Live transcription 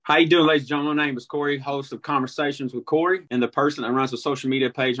How you doing, ladies and gentlemen? My name is Corey, host of Conversations with Corey, and the person that runs the social media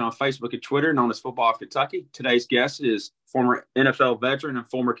page on Facebook and Twitter known as Football of Kentucky. Today's guest is former NFL veteran and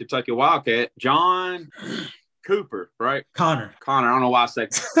former Kentucky Wildcat, John Cooper, right? Connor. Connor, I don't know why I say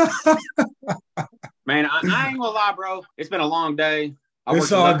man, I ain't gonna lie, bro. It's been a long day. I It's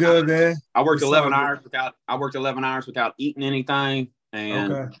worked all 11 good, hours. man. I worked It's all 11 good. hours without eating anything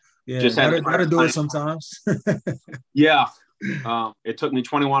and Okay. Yeah, just had the that'll first do it thing. sometimes. Yeah. It took me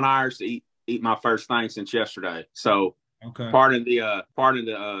 21 hours to eat my first thing since yesterday. So Okay. part of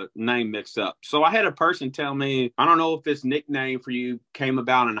the name mix up. So I had a person tell me, I don't know if this nickname for you came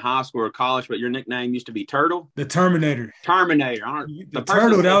about in high school or college, but your nickname used to be Turtle. The Terminator. Terminator. The The person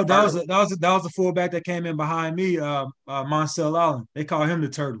turtle, said that was Turtle. the fullback that came in behind me, Moncel Allen. They call him the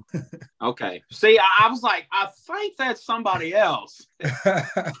turtle. Okay. See, I was like, I think that's somebody else.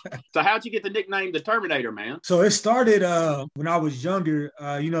 So how'd you get the nickname the Terminator, man? So it started when I was younger.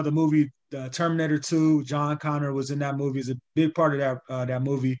 The movie Terminator 2. John Connor was in that movie. Is a big part of that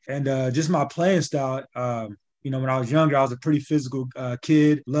movie, and just my playing style. When I was younger, I was a pretty physical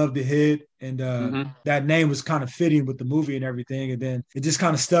kid, loved to hit, and Mm-hmm. that name was kind of fitting with the movie and everything. And then it just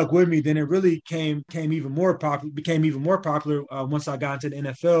kind of stuck with me. Then it really became even more popular once I got into the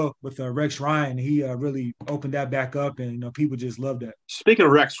NFL with Rex Ryan. He really opened that back up, and people just loved that. Speaking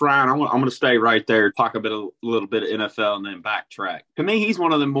of Rex Ryan, I'm going to stay right there, talk a little bit of NFL, and then backtrack. To me, he's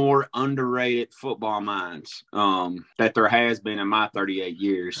one of the more underrated football minds that there has been in my 38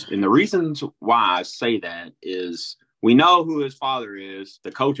 years. And the reasons why I say that is we know who his father is,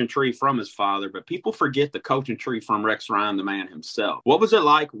 the coaching tree from his father, but people forget the coaching tree from Rex Ryan, the man himself. What was it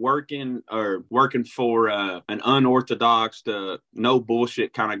like working for an unorthodox, no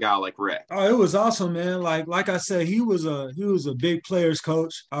bullshit kind of guy like Rex? Oh, it was awesome, man. Like I said, he was a big players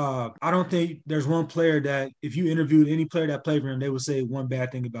coach. I don't think there's one player that if you interviewed any player that played for him, they would say one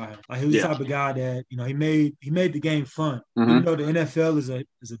bad thing about him. Like he was the Yeah. type of guy that he made the game fun. Even Mm-hmm. though the NFL is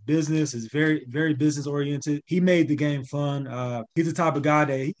a business, is very very business oriented. He made the game fun. He's the type of guy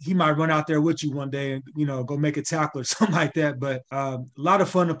that he might run out there with you one day and go make a tackle or something like that. But a lot of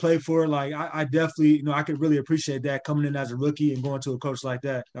fun to play for. Like I definitely I could really appreciate that coming in as a rookie and going to a coach like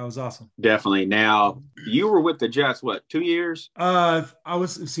that. That was awesome. Definitely. Now, you were with the Jets, what, 2 years? I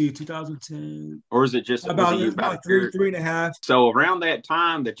was let's see, 2010, Or was it about you it's about a about three year? three and a half. So around that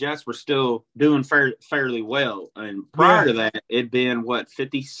time, the Jets were still doing fairly well. And prior Yeah, to that, it'd been what,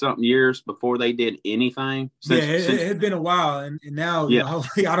 50 something years before they did anything yeah, since, it had been a while, and now yeah,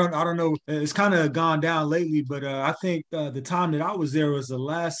 hopefully I don't know. It's kind of gone down lately, but I think the time that I was there was the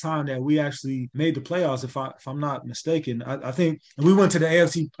last time that we actually made the playoffs, if I'm not mistaken. I think and we went to the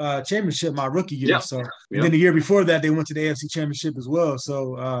AFC Championship my rookie year. yeah, So and yeah. then the year before that they went to the AFC Championship as well.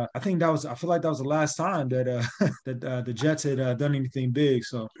 So I feel like that was the last time that that the Jets had done anything big.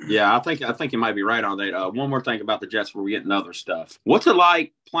 So Yeah, I think you might be right on that. One more thing about the Jets before we get into other stuff. What's it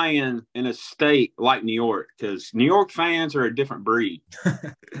like playing in a state like New York? Because New York fans are a different breed.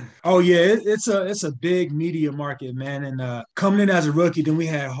 Oh yeah, it's a big media market, man. And coming in as a rookie, then we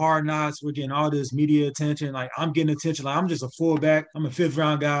had Hard Knocks. We're getting all this media attention. Like I'm getting attention. Like I'm just a fullback. I'm a fifth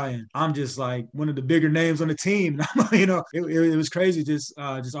round guy, and I'm just like one of the bigger names on the team. It was crazy. Just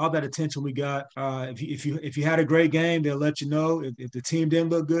all that attention we got. If you had a great game, they'll let you know. If the team didn't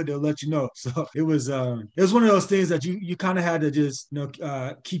look good, they'll let you know. So it was one of those things that you kind of had to just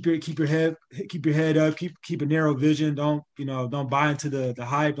keep your head up, keep a narrow vision. Don't buy into the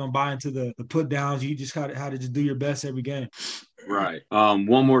hype. Don't buy into the put downs. You just had to just do your best every game. Right.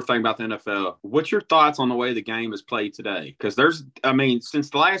 One more thing about the NFL. What's your thoughts on the way the game is played today? Because since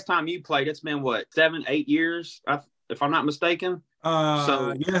the last time you played, it's been what, 7, 8 years, if I'm not mistaken.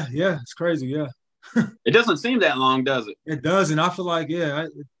 So Yeah, it's crazy. Yeah, it doesn't seem that long, does it? it does, and I feel like yeah,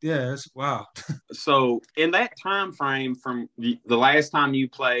 it's wow. So in that time frame from the last time you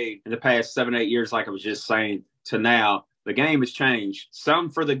played in the past 7, 8 years, like I was just saying, to now, the game has changed. Some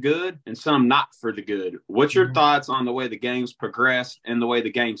for the good and some not for the good. What's your Mhm. thoughts on the way the game's progressed and the way the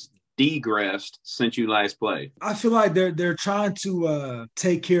game's degressed since you last played? I feel like they're trying to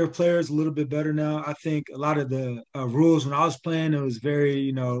take care of players a little bit better now. I think a lot of the rules when I was playing, it was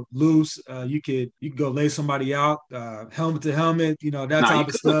very loose. You could go lay somebody out, helmet to helmet, that No, you type of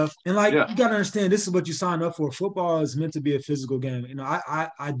could. stuff. And like Yeah. you got to understand, this is what you signed up for. Football is meant to be a physical game.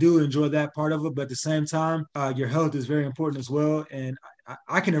 I do enjoy that part of it, but at the same time, your health is very important as well. And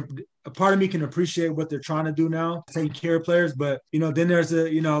I can a part of me can appreciate what they're trying to do now, taking care of players. But then there's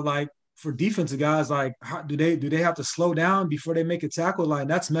like for defensive guys, like how, do they have to slow down before they make a tackle? Like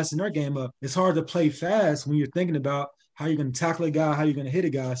that's messing their game up. It's hard to play fast when you're thinking about how you're going to tackle a guy, how you're going to hit a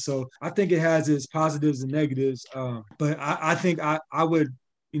guy. So I think it has its positives and negatives. But I think I would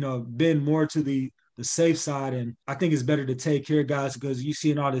been more to the safe side. And I think it's better to take care of guys because you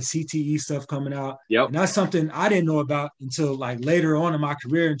seeing all the CTE stuff coming out. Yep. And that's something I didn't know about until like later on in my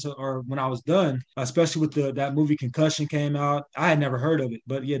career, or when I was done, especially with that movie Concussion came out. I had never heard of it.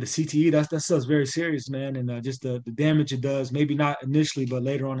 But yeah, the CTE, that stuff's very serious, man. And just the damage it does, maybe not initially, but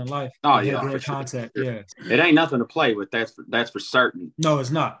later on in life. Oh, yeah. Head-to-head contact. Sure. Yeah. It ain't nothing to play with. That's for certain. No,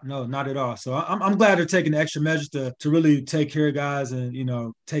 it's not. No, not at all. So I'm glad they're taking the extra measures to really take care of guys and,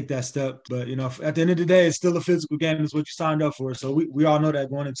 take that step. But, at the end of the day, it's still a physical game. Is what you signed up for. So we all know that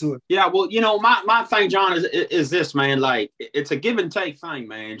going into it. Yeah, well, my thing, John, is this, man. Like, it's a give and take thing,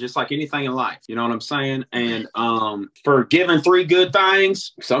 man, just like anything in life. You know what I'm saying? And for giving 3 good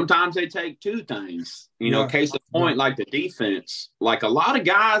things, sometimes they take 2 things. Case in point, like the defense. Like a lot of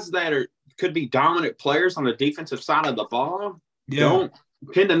guys that could be dominant players on the defensive side of the ball don't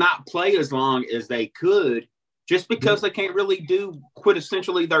tend to not play as long as they could just because they can't really do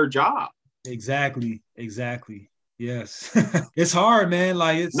quintessentially their job. Exactly. Yes. It's hard, man.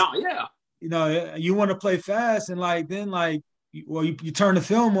 Like you want to play fast and you turn the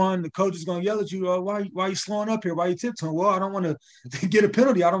film on, the coach is going to yell at you, why are you slowing up here? Why are you tiptoeing? Well, I don't want to get a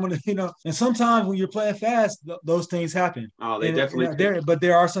penalty. I don't want to, and sometimes when you're playing fast, those things happen. Oh, they definitely but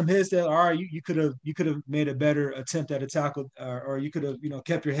there are some hits that, all right, you could have made a better attempt at a tackle or you could have,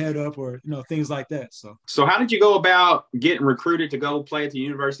 kept your head up or, things like that. So how did you go about getting recruited to go play at the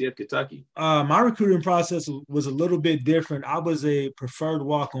University of Kentucky? My recruiting process was a little bit different. I was a preferred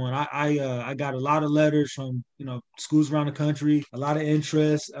walk-on. I got a lot of letters from, schools around the country, a lot of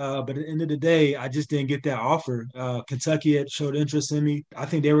interest. But at the end of the day, I just didn't get that offer. Kentucky had showed interest in me. I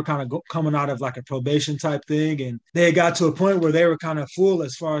think they were kind of coming out of like a probation type thing. And they had got to a point where they were kind of full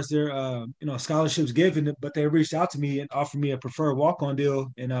as far as their, scholarships given, but they reached out to me and offered me a preferred walk-on deal.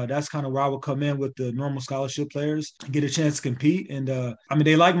 And that's kind of where I would come in with the normal scholarship players, get a chance to compete. And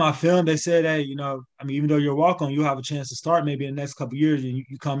they like my film. They said, hey, even though you're a walk-on, you'll have a chance to start maybe in the next couple of years. And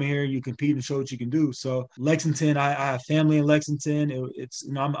you come in here, you compete and show what you can do. So Lexington, I have family in Lexington. It's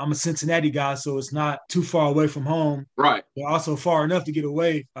I'm a Cincinnati guy, so it's not too far away from home. Right. But also far enough to get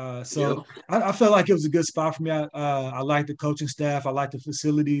away. I felt like it was a good spot for me. I like the coaching staff. I like the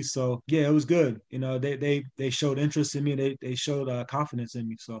facilities. So yeah, it was good. They showed interest in me. They showed confidence in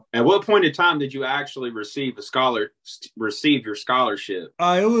me. So at what point in time did you actually receive your scholarship?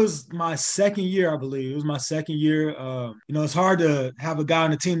 It was my second year, I believe. It was my second year. It's hard to have a guy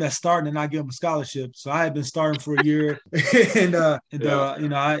on the team that's starting and not give him a scholarship. So I had been starting for a year, I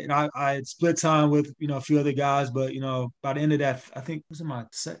had split time with a few other guys, but by the end of that, I think it was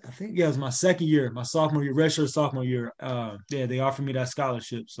my second year, my sophomore year, redshirt sophomore year. They offered me that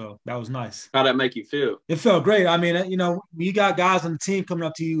scholarship, so that was nice. How'd that make you feel? It felt great. I mean, you got guys on the team coming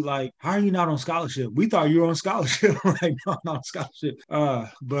up to you like, "How are you not on scholarship? We thought you were on scholarship." Like, no, I'm not on scholarship.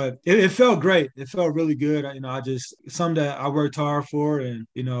 But it felt great. It felt really good. Something that I worked hard for, and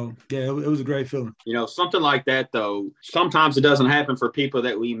it was a great feeling. Something like that though, sometimes it doesn't happen for people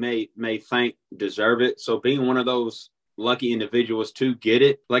that we may think deserve it. So being one of those lucky individuals to get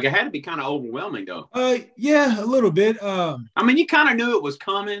it, like, it had to be kind of overwhelming though. Yeah, a little bit. You kind of knew it was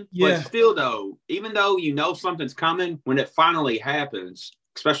coming, but still though, even though something's coming, when it finally happens,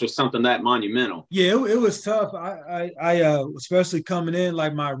 especially something that monumental. Yeah, it was tough. I especially coming in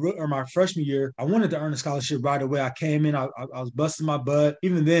like my freshman year, I wanted to earn a scholarship right away. I came in, I was busting my butt.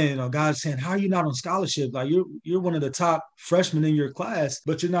 Even then, guys saying, "How are you not on scholarship? Like you're one of the top freshmen in your class,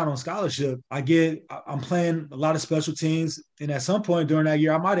 but you're not on scholarship." I'm playing a lot of special teams, and at some point during that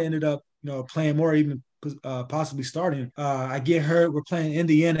year, I might have ended up playing more, even possibly starting. I get hurt. We're playing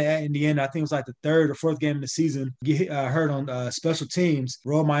Indiana at Indiana. I think it was like the 3rd or 4th game of the season. Get hurt on special teams.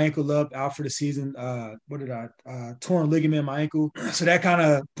 Rolled my ankle up, out for the season. Torn ligament in my ankle. So that kind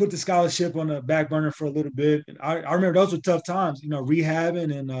of put the scholarship on the back burner for a little bit. And I remember those were tough times,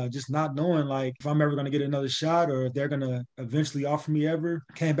 rehabbing and just not knowing like if I'm ever going to get another shot or if they're going to eventually offer me ever.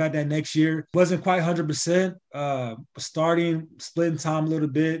 Came back that next year. Wasn't quite 100%. Starting, splitting time a little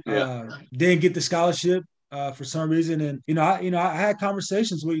bit. Didn't get the scholarship for some reason, and I had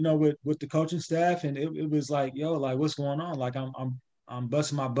conversations with the coaching staff, and it was like, yo, like, what's going on? Like, I'm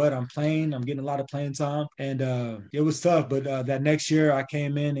busting my butt. I'm playing. I'm getting a lot of playing time, and it was tough. But that next year, I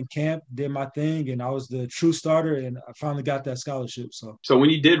came in camp, did my thing, and I was the true starter, and I finally got that scholarship. So when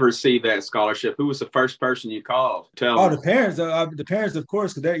you did receive that scholarship, who was the first person you called? The parents. The parents, of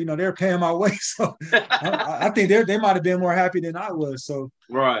course, because they're paying my way. So I think they might have been more happy than I was. So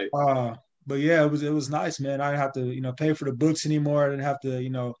right. But yeah, it was nice, man. I didn't have to, pay for the books anymore. I didn't have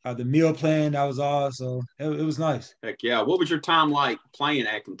to, have the meal plan. That was all. So it was nice. Heck yeah. What was your time like playing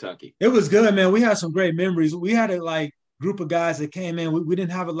at Kentucky? It was good, man. We had some great memories. We had it like group of guys that came in. We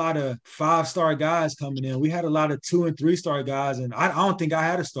didn't have a lot of 5-star guys coming in. We had a lot of 2 and 3-star guys, and I don't think I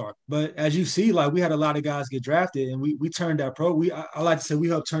had a star. But as you see, like, we had a lot of guys get drafted, and we turned that I like to say we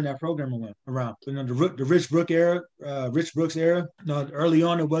helped turn that program around. You know, the Rich Brooks era. You know, early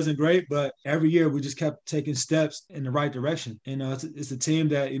on it wasn't great, but every year we just kept taking steps in the right direction. You know, it's a team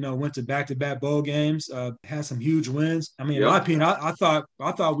that, you know, went to back-to-back bowl games, had some huge wins. I mean, in my opinion, I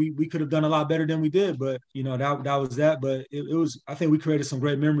thought we could have done a lot better than we did, but you know, that was that. But it was, I think we created some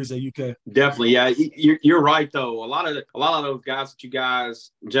great memories at UK. Definitely, yeah. You're right though. A lot of those guys that you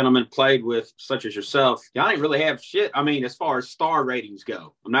guys, gentlemen, played with, such as yourself, y'all didn't really have shit. I mean, as far as star ratings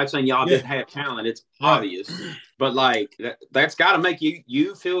go, I'm not saying y'all didn't have talent. It's obvious, but like that's got to make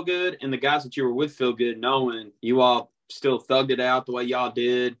you feel good, and the guys that you were with feel good, knowing you all still thugged it out the way y'all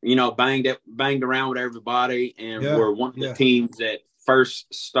did. You know, banged around with everybody, and were one of the teams that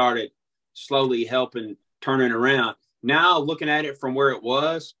first started slowly helping turn it around. Now, looking at it from where it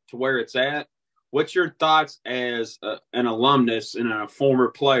was to where it's at, what's your thoughts as an alumnus and a former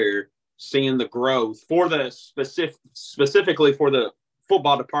player, seeing the growth for the specifically for the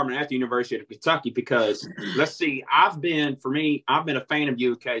football department at the University of Kentucky? Because let's see, I've been a fan of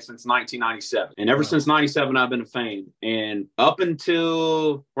UK since 1997, and ever since 97 I've been a fan, and up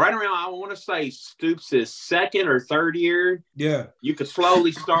until right around, I want to say, Stoops' second or third year, you could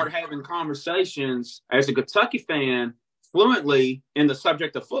slowly start having conversations as a Kentucky fan fluently in the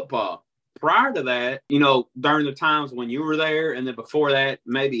subject of football. Prior to that, you know, during the times when you were there, and then before that,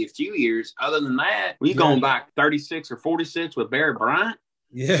 maybe a few years. Other than that, we going back 36 or 46 with Barry Bryant.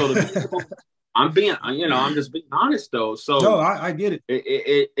 Yeah. So I'm just being honest though. So no, I get it.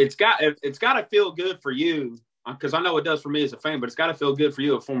 It's got to feel good for you, because I know it does for me as a fan, but it's got to feel good for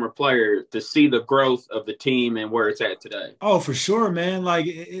you, a former player, to see the growth of the team and where it's at today. Oh, for sure, man. Like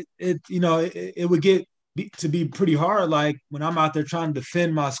it would get to be pretty hard, like when I'm out there trying to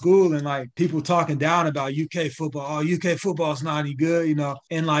defend my school and like people talking down about UK football. Oh, UK football is not any good, you know.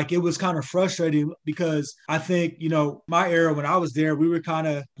 And like it was kind of frustrating, because I think, you know, my era when I was there, we were kind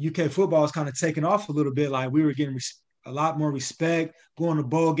of, UK football was kind of taking off a little bit. Like we were getting a lot more respect, going to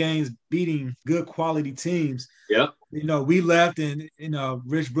bowl games, beating good quality teams. Yeah. You know, we left, and, you know,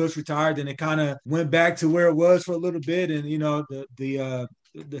 Rich Brooks retired, and it kind of went back to where it was for a little bit. And, you know,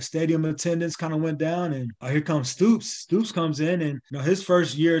 the stadium attendance kind of went down, and here comes Stoops. Stoops comes in, and, you know, his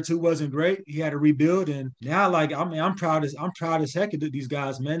first year or two wasn't great. He had to rebuild, and now, like, I mean, I'm proud as heck of these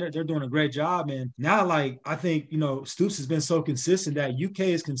guys, man. They're doing a great job, and now, like, I think, you know, Stoops has been so consistent that UK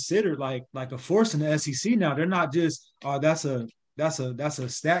is considered like a force in the SEC now. They're not just, oh, that's a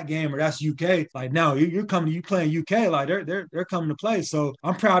stat game, or that's UK. Like, now you playing UK, like they're coming to play. So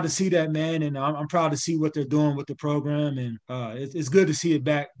I'm proud to see that, man, and I'm proud to see what they're doing with the program, and it's good to see it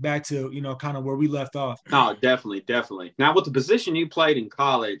back to, you know, kind of where we left off. Oh, definitely. Now, with the position you played in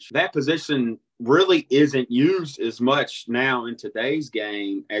college, that position really isn't used as much now in today's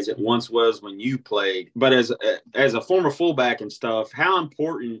game as it once was when you played. But as a former fullback and stuff, how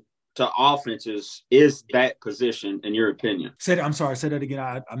important to offenses is that position, in your opinion? I'm sorry, say that again.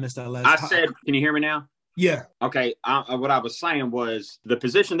 I missed that last. I said, can you hear me now? Yeah. Okay. What I was saying was the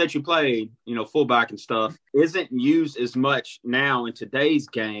position that you played, you know, fullback and stuff, isn't used as much now in today's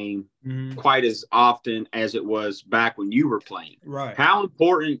game, quite as often as it was back when you were playing. Right. How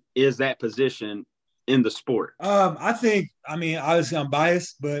important is that position in the sport? I think, I mean, obviously I'm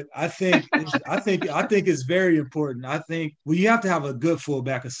biased, but I think it's very important. I think, well, you have to have a good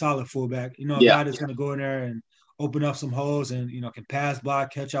fullback, a solid fullback, you know, a guy that's going to go in there and open up some holes and, you know, can pass,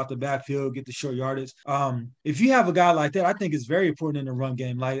 block, catch out the backfield, get the short yardage. If you have a guy like that, I think it's very important in the run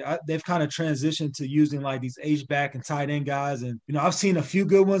game. Like they've kind of transitioned to using like these H-back and tight end guys. And, you know, I've seen a few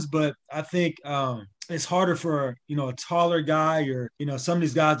good ones, but I think it's harder for, you know, a taller guy, or, you know, some of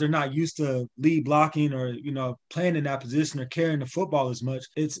these guys, they're not used to lead blocking or, you know, playing in that position or carrying the football as much.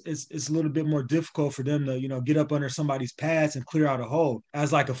 It's a little bit more difficult for them to, you know, get up under somebody's pads and clear out a hole.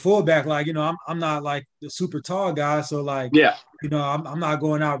 As like a fullback, like, you know, I'm not like the super tall guy. So like, you know, I'm not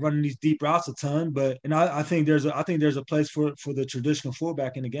going out running these deep routes a ton, but, and I think there's a place for the traditional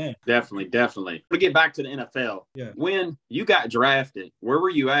fullback in the game. Definitely. To get back to the NFL, when you got drafted, where were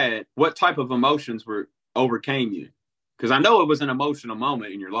you at? What type of emotions overcame you? Because I know it was an emotional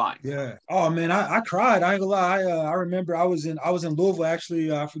moment in your life. Yeah. Oh man, I cried. I ain't gonna lie. I remember I was in Louisville,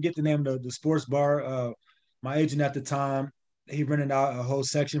 actually. I forget the name of the sports bar. My agent at the time, he rented out a whole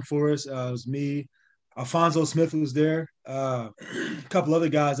section for us. It was me. Alfonso Smith was there, a couple other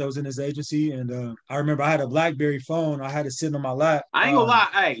guys that was in his agency, and I remember I had a BlackBerry phone. I had it sitting on my lap. I ain't gonna lie.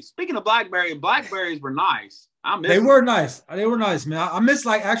 Hey, speaking of BlackBerries were nice. I miss They them. were nice. They were nice, man. I miss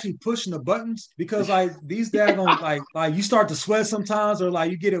like actually pushing the buttons because like these daggone like you start to sweat sometimes or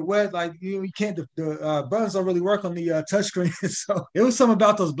like you get it wet. Like you can't the buttons don't really work on the touch screen. So it was something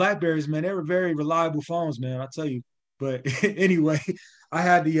about those Blackberries, man. They were very reliable phones, man. I tell you. But anyway, I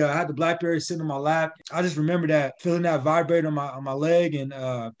had the BlackBerry sitting on my lap. I just remember that feeling that vibrate on my leg and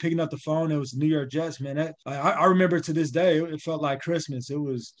picking up the phone. It was the New York Jets, man. I remember to this day. It felt like Christmas. It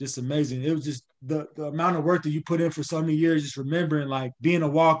was just amazing. It was just the amount of work that you put in for so many years. Just remembering like being a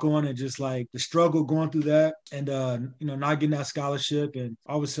walk on and just like the struggle going through that, and not getting that scholarship, and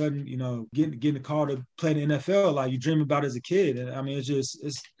all of a sudden getting a call to play in the NFL like you dream about as a kid. And I mean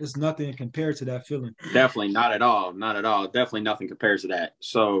it's nothing compared to that feeling. Definitely not at all. Not at all. Definitely nothing compares to that.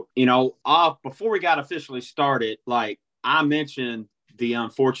 So, before we got officially started, like I mentioned the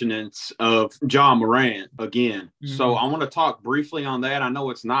unfortunates of Ja Morant again. Mm-hmm. So I want to talk briefly on that. I know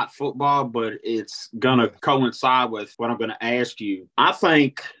it's not football, but it's going to coincide with what I'm going to ask you. I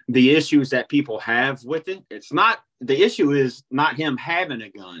think the issues that people have with it, the issue is not him having a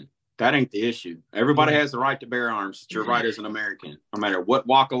gun. That ain't the issue. Everybody has the right to bear arms. It's your right as an American. No matter what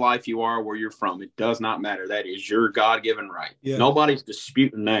walk of life you are, where you're from, it does not matter. That is your God-given right. Yeah. Nobody's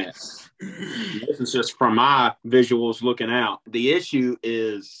disputing that. This is just from my visuals looking out. The issue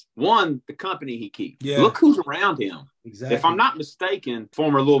is, one, the company he keeps. Yeah. Look who's around him. Exactly. If I'm not mistaken,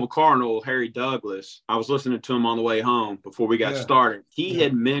 former Louisville Cardinal Harry Douglas, I was listening to him on the way home before we got started. He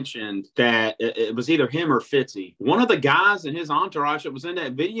had mentioned that it was either him or Fitzy. One of the guys in his entourage that was in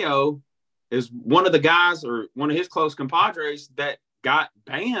that video is one of the guys or one of his close compadres that got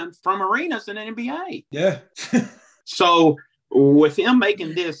banned from arenas in the NBA. Yeah. So with him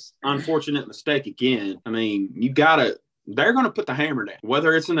making this unfortunate mistake again, I mean, they're going to put the hammer down,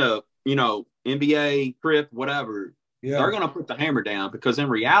 whether it's in a, NBA trip, whatever. Yeah. They're going to put the hammer down because in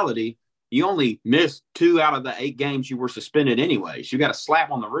reality, you only missed 2 out of the 8 games you were suspended anyways. You got a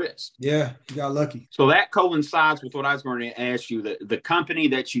slap on the wrist. Yeah, you got lucky. So that coincides with what I was going to ask you, the company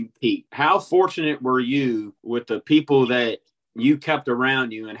that you keep. How fortunate were you with the people that you kept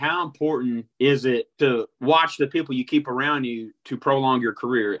around you, and how important is it to watch the people you keep around you to prolong your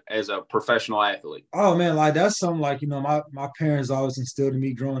career as a professional athlete? Oh man, like that's something like, my parents always instilled in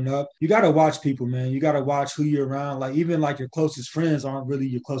me growing up. You got to watch people, man. You got to watch who you're around. Like even like your closest friends aren't really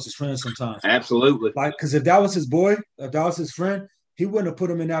your closest friends sometimes. Absolutely. Like, cause if that was his boy, if that was his friend, he wouldn't have put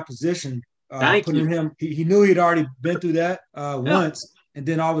him in that position. He knew he'd already been through that once. And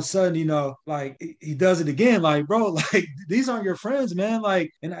then all of a sudden, like he does it again. Like, bro, like these aren't your friends, man.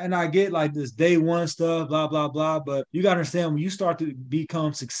 Like, and I get like this day one stuff, blah, blah, blah. But you got to understand when you start to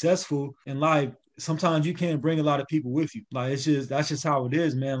become successful in life, sometimes you can't bring a lot of people with you. Like, that's just how it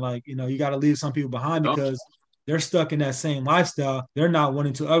is, man. Like, you got to leave some people behind because they're stuck in that same lifestyle. They're not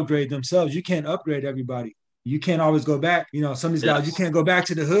wanting to upgrade themselves. You can't upgrade everybody. You can't always go back. Some of these guys, you can't go back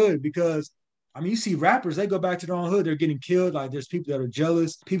to the hood because you see rappers, they go back to their own hood, they're getting killed. Like there's people that are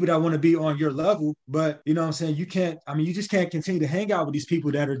jealous, people that want to be on your level. But you know what I'm saying? You just can't continue to hang out with these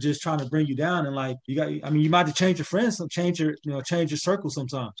people that are just trying to bring you down. And like you might have to change your friends, change your circle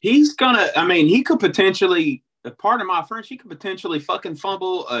sometimes. He could potentially, part of my French, he could potentially fucking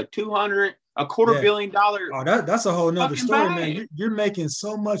fumble a $250 million. Oh, that's a whole nother story, bag. Man. You're making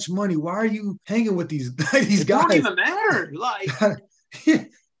so much money. Why are you hanging with these guys? It don't even matter. Like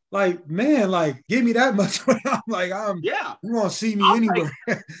like, man, like, give me that much. I'm like, you won't see me anywhere.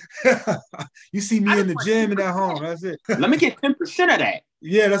 You see me in the gym and at home. That's it. Let me get 10% of that.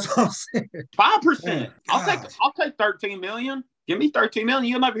 Yeah, that's what I'm saying. 5%. I'll take 13 million. Give me 13 million.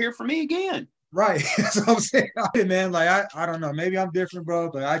 You'll never hear from me again. Right. That's what I'm saying. Man, like, I don't know. Maybe I'm different,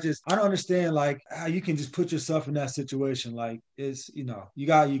 bro, but I don't understand, like, how you can just put yourself in that situation. Like, it's, you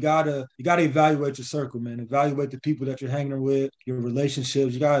gotta evaluate your circle, man. Evaluate the people that you're hanging with, your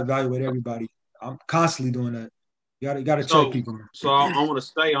relationships. You gotta evaluate everybody. I'm constantly doing that. You gotta check people. So I want to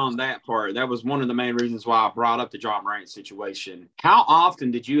stay on that part. That was one of the main reasons why I brought up the Ja Morant situation. How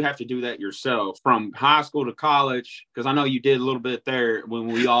often did you have to do that yourself from high school to college? Because I know you did a little bit there when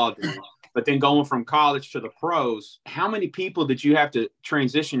we all did. But then going from college to the pros, how many people did you have to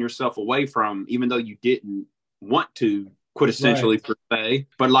transition yourself away from, even though you didn't want to, quintessentially per se?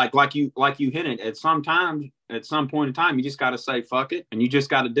 But like you hinted, at some point in time, you just got to say fuck it, and you just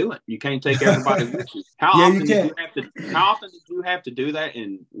got to do it. You can't take everybody with you. How often did you have to do that,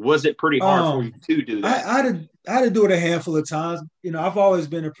 and was it pretty hard for you to do that? I had to do it a handful of times. I've always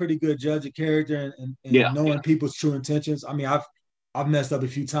been a pretty good judge of character and knowing people's true intentions. I've messed up a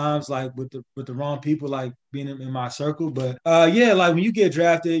few times, like with the wrong people, like being in my circle. But yeah, like when you get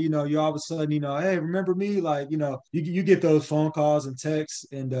drafted, you all of a sudden, hey, remember me? Like, you get those phone calls and texts,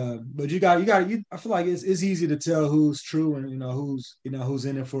 and but you I feel like it's easy to tell who's true and who's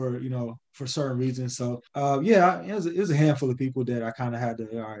in it for for certain reasons. So yeah, it was a handful of people that I kind of had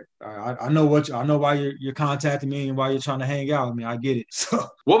to. All right, I know I know why you're contacting me and why you're trying to hang out with me. I get it. So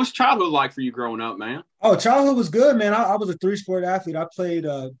What was childhood like for you growing up, man? oh, childhood was good, man. I was a three-sport athlete. I played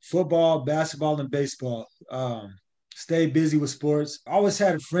football, basketball, and baseball. Stayed busy with sports. I always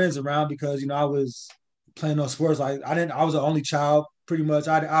had friends around because I was playing those sports. Like I was the only child, pretty much.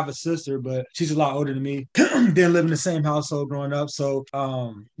 I have a sister, but she's a lot older than me. Didn't live in the same household growing up, so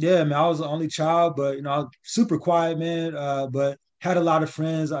yeah, man. I was the only child, but I was super quiet, man. But had a lot of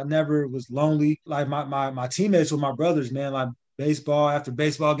friends. I never was lonely. Like my teammates were my brothers, man. Like baseball, after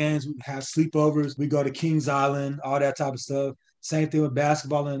baseball games, we have sleepovers. We go to Kings Island, all that type of stuff. Same thing with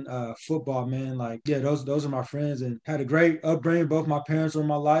basketball and football, man. Like, yeah, those are my friends, and had a great upbringing. Both my parents were in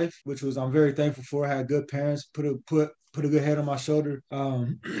my life, which was I'm very thankful for. I had good parents, put a good head on my shoulder. But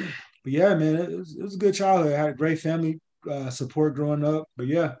yeah, man, it was a good childhood. I had a great family support growing up. But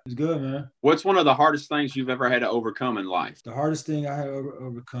yeah, it's good, man. What's one of the hardest things you've ever had to overcome in life? The hardest thing I have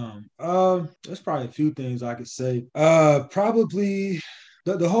overcome. There's probably a few things I could say. Probably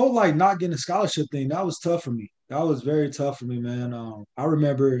the whole like not getting a scholarship thing. That was tough for me. That was very tough for me, man. I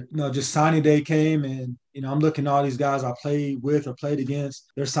remember, just signing day came, and I'm looking at all these guys I played with or played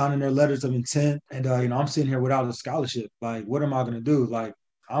against. They're signing their letters of intent, and I'm sitting here without a scholarship. Like, what am I gonna do? Like,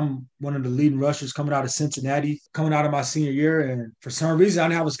 I'm one of the leading rushers coming out of Cincinnati, coming out of my senior year. And for some reason, I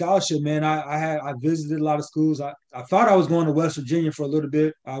didn't have a scholarship, man. I visited a lot of schools. I thought I was going to West Virginia for a little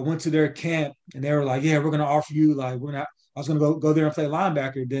bit. I went to their camp and they were like, yeah, we're going to offer you, like, I was going to go there and play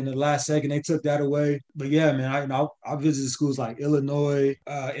linebacker. Then the last second, they took that away. But yeah, man, I visited schools like Illinois,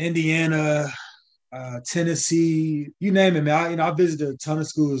 Indiana, Tennessee, you name it, man. I visited a ton of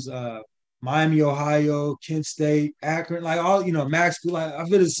schools, Miami, Ohio, Kent State, Akron, like all, Max school. Like I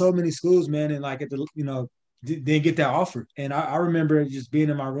visited so many schools, man, and like at the, didn't get that offer. And I remember just being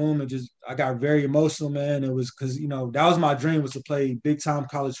in my room and I got very emotional, man. It was because, that was my dream, was to play big time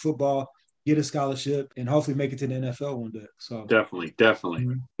college football, get a scholarship, and hopefully make it to the NFL one day. So definitely.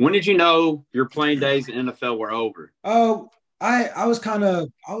 Mm-hmm. When did you know your playing days in NFL were over? I was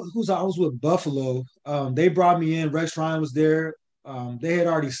I was with Buffalo. They brought me in. Rex Ryan was there. They had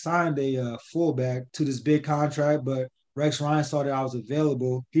already signed a fullback to this big contract, but Rex Ryan saw that I was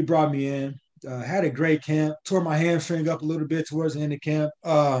available. He brought me in. Had a great camp. Tore my hamstring up a little bit towards the end of camp,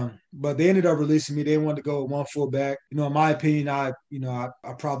 but they ended up releasing me. They wanted to go with one fullback. In my opinion, I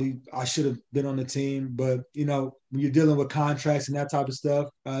should have been on the team, but when you're dealing with contracts and that type of stuff,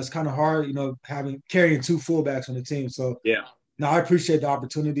 it's kind of hard, carrying two fullbacks on the team. So yeah. No, I appreciate the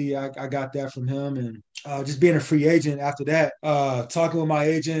opportunity. I got that from him, and just being a free agent after that, talking with my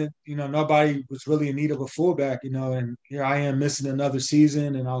agent, nobody was really in need of a fullback, and here I am missing another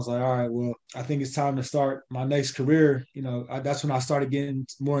season. And I was like, all right, well, I think it's time to start my next career. That's when I started getting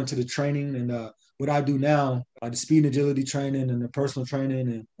more into the training and what I do now, like the speed and agility training and the personal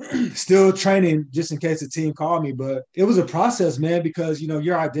training, and still training just in case the team called me. But it was a process, man, because,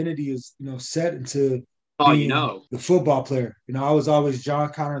 your identity is, set into the football player. I was always John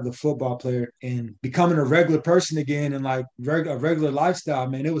Connor, the football player, and becoming a regular person again and like a regular lifestyle,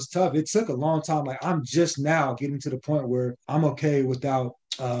 man, it was tough. It took a long time. Like I'm just now getting to the point where I'm okay without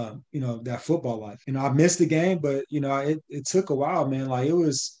that football life. I missed the game, but it took a while, man. Like it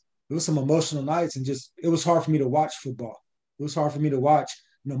was some emotional nights, and just it was hard for me to watch football. It was hard for me to watch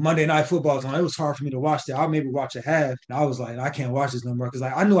Monday Night Football's on. It was hard for me to watch that. I'll maybe watch a half. And I was like, I can't watch this no more because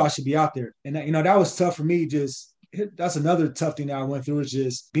I knew I should be out there. And that was tough for me. That's another tough thing that I went through, is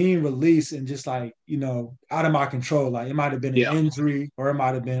just being released and just like, out of my control. Like it might have been an injury, or it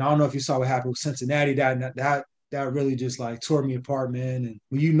might have been, I don't know if you saw what happened with Cincinnati. That really just like tore me apart, man. And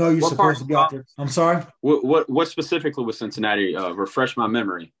when you're supposed to be out there. I'm sorry? What specifically with Cincinnati? Refresh my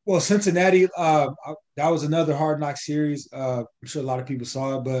memory. Well, Cincinnati, that was another Hard Knock series. I'm sure a lot of people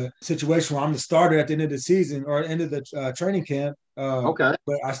saw it, but situation where I'm the starter at the end of the season or end of the training camp. Okay.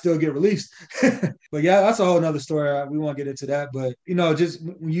 But I still get released. But yeah, that's a whole nother story. We won't get into that. But just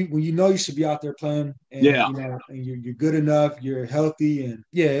when you should be out there playing, and and you're good enough, you're healthy, and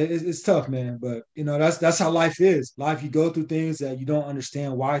it's tough, man. But that's how life is. Life, you go through things that you don't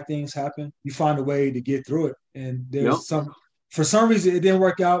understand why things happen. You find a way to get through it. And there's for some reason it didn't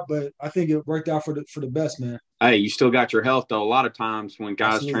work out, but I think it worked out for the best, man. Hey, you still got your health, though. A lot of times when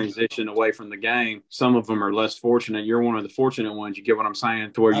guys Absolutely. transition away from the game, some of them are less fortunate. You're one of the fortunate ones. You get what I'm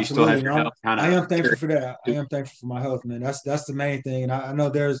saying? To where you still have Absolutely. your health kind I of am thankful carry. for that. I am thankful for my health, man. That's the main thing. And I know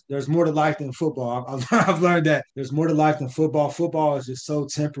there's more to life than football. I've learned that there's more to life than football. Football is just so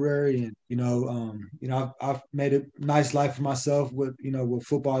temporary, and I've made a nice life for myself with what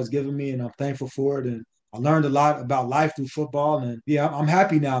football has given me, and I'm thankful for it. And I learned a lot about life through football, and yeah, I'm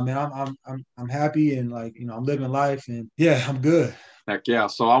happy now, man. I'm happy, and like I'm living life, and yeah, I'm good. Heck yeah.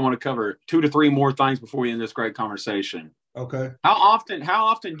 So I want to cover 2 to 3 more things before we end this great conversation. Okay. How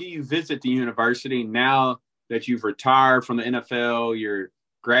often do you visit the university now that you've retired from the NFL? You're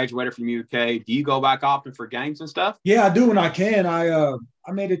graduated from UK. Do you go back often for games and stuff? Yeah, I do when I can.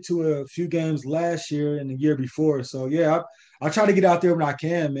 I made it to a few games last year and the year before. So yeah, I try to get out there when I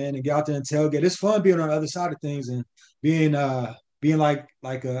can, man, and get out there and tailgate. It's fun being on the other side of things and being like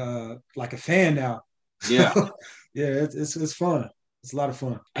a fan now. Yeah. So yeah, it's fun. It's a lot of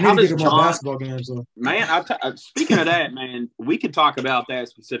fun. I need How to get does to more John, basketball games though. man, speaking of that, man, we could talk about that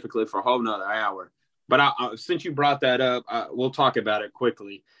specifically for a whole nother hour. But since you brought that up, we'll talk about it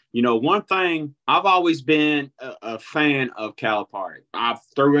quickly. One thing, I've always been a fan of Calipari. I've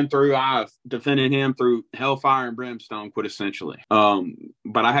through and through, I've defended him through hellfire and brimstone, quintessentially.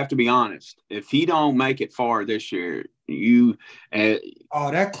 But I have to be honest, if he don't make it far this year, uh, Oh,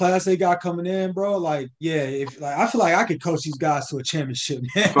 that class they got coming in, bro. Like, yeah, if like I feel like I could coach these guys to a championship,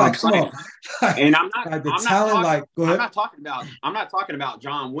 man. that's what I'm Like, come saying. on. Like, And like the I'm not talent, talking like, go I'm ahead. not talking about I'm not talking about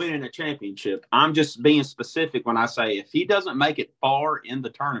John winning a championship. I'm just being specific when I say if he doesn't make it far in the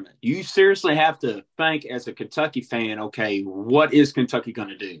tournament, you seriously have to think as a Kentucky fan, okay, what is Kentucky going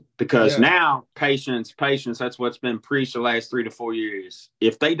to do? Because Yeah. now patience, that's what's been preached the last 3 to 4 years.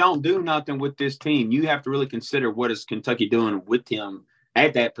 If they don't do nothing with this team, you have to really consider what is Kentucky doing with him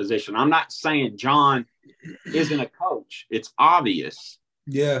at that position. I'm not saying John isn't a coach. It's obvious.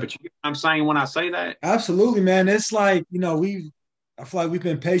 Yeah. But you get what I'm saying when I say that? Absolutely, man. It's like, I feel like we've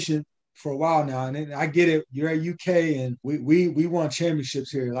been patient for a while now. And I get it. You're at UK and we won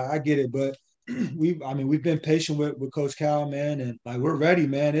championships here. Like I get it, but we've been patient with Coach Cal, man, and like we're ready,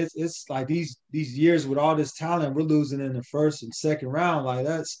 man. It's like these years with all this talent, we're losing in the first and second round. Like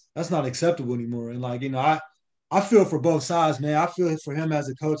that's not acceptable anymore. And like, I feel for both sides, man. I feel for him as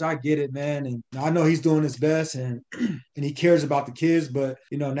a coach. I get it, man, and I know he's doing his best, and and he cares about the kids. But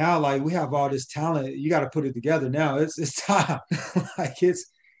now like we have all this talent, you got to put it together. Now it's time, like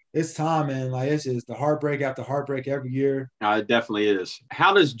it's time, man. Like it's just the heartbreak after heartbreak every year. It definitely is.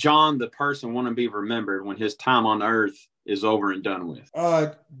 How does John, the person, want to be remembered when his time on earth is over and done with?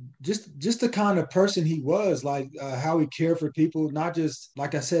 Just the kind of person he was, like how he cared for people, not just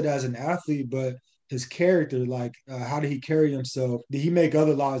like I said as an athlete, but his character, like how did he carry himself? Did he make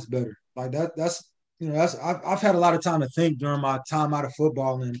other lives better? Like that's I've had a lot of time to think during my time out of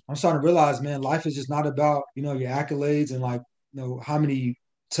football, and I'm starting to realize, man, life is just not about your accolades and like how many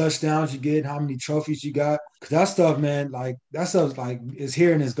touchdowns you get, how many trophies you got. Cause that stuff, man, like that stuff like is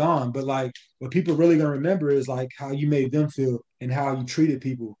here and is gone. But like what people really gonna remember is like how you made them feel and how you treated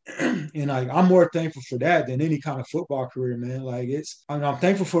people. And like I'm more thankful for that than any kind of football career, man. Like I'm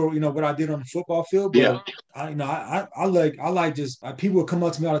thankful for what I did on the football field, Yeah. but I like just like people would come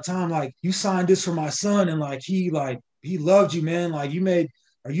up to me all the time, like you signed this for my son, and he loved you, man. Like you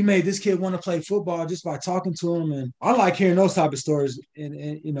made this kid want to play football just by talking to him, and I like hearing those type of stories, and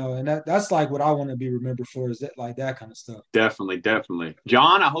that's like what I want to be remembered for, is that like that kind of stuff. Definitely, definitely.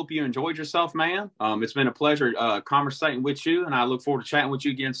 John, I hope you enjoyed yourself, man. It's been a pleasure conversating with you, and I look forward to chatting with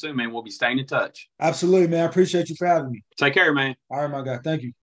you again soon, man. We'll be staying in touch. Absolutely, man. I appreciate you for having me. Take care, man. All right, my guy. Thank you.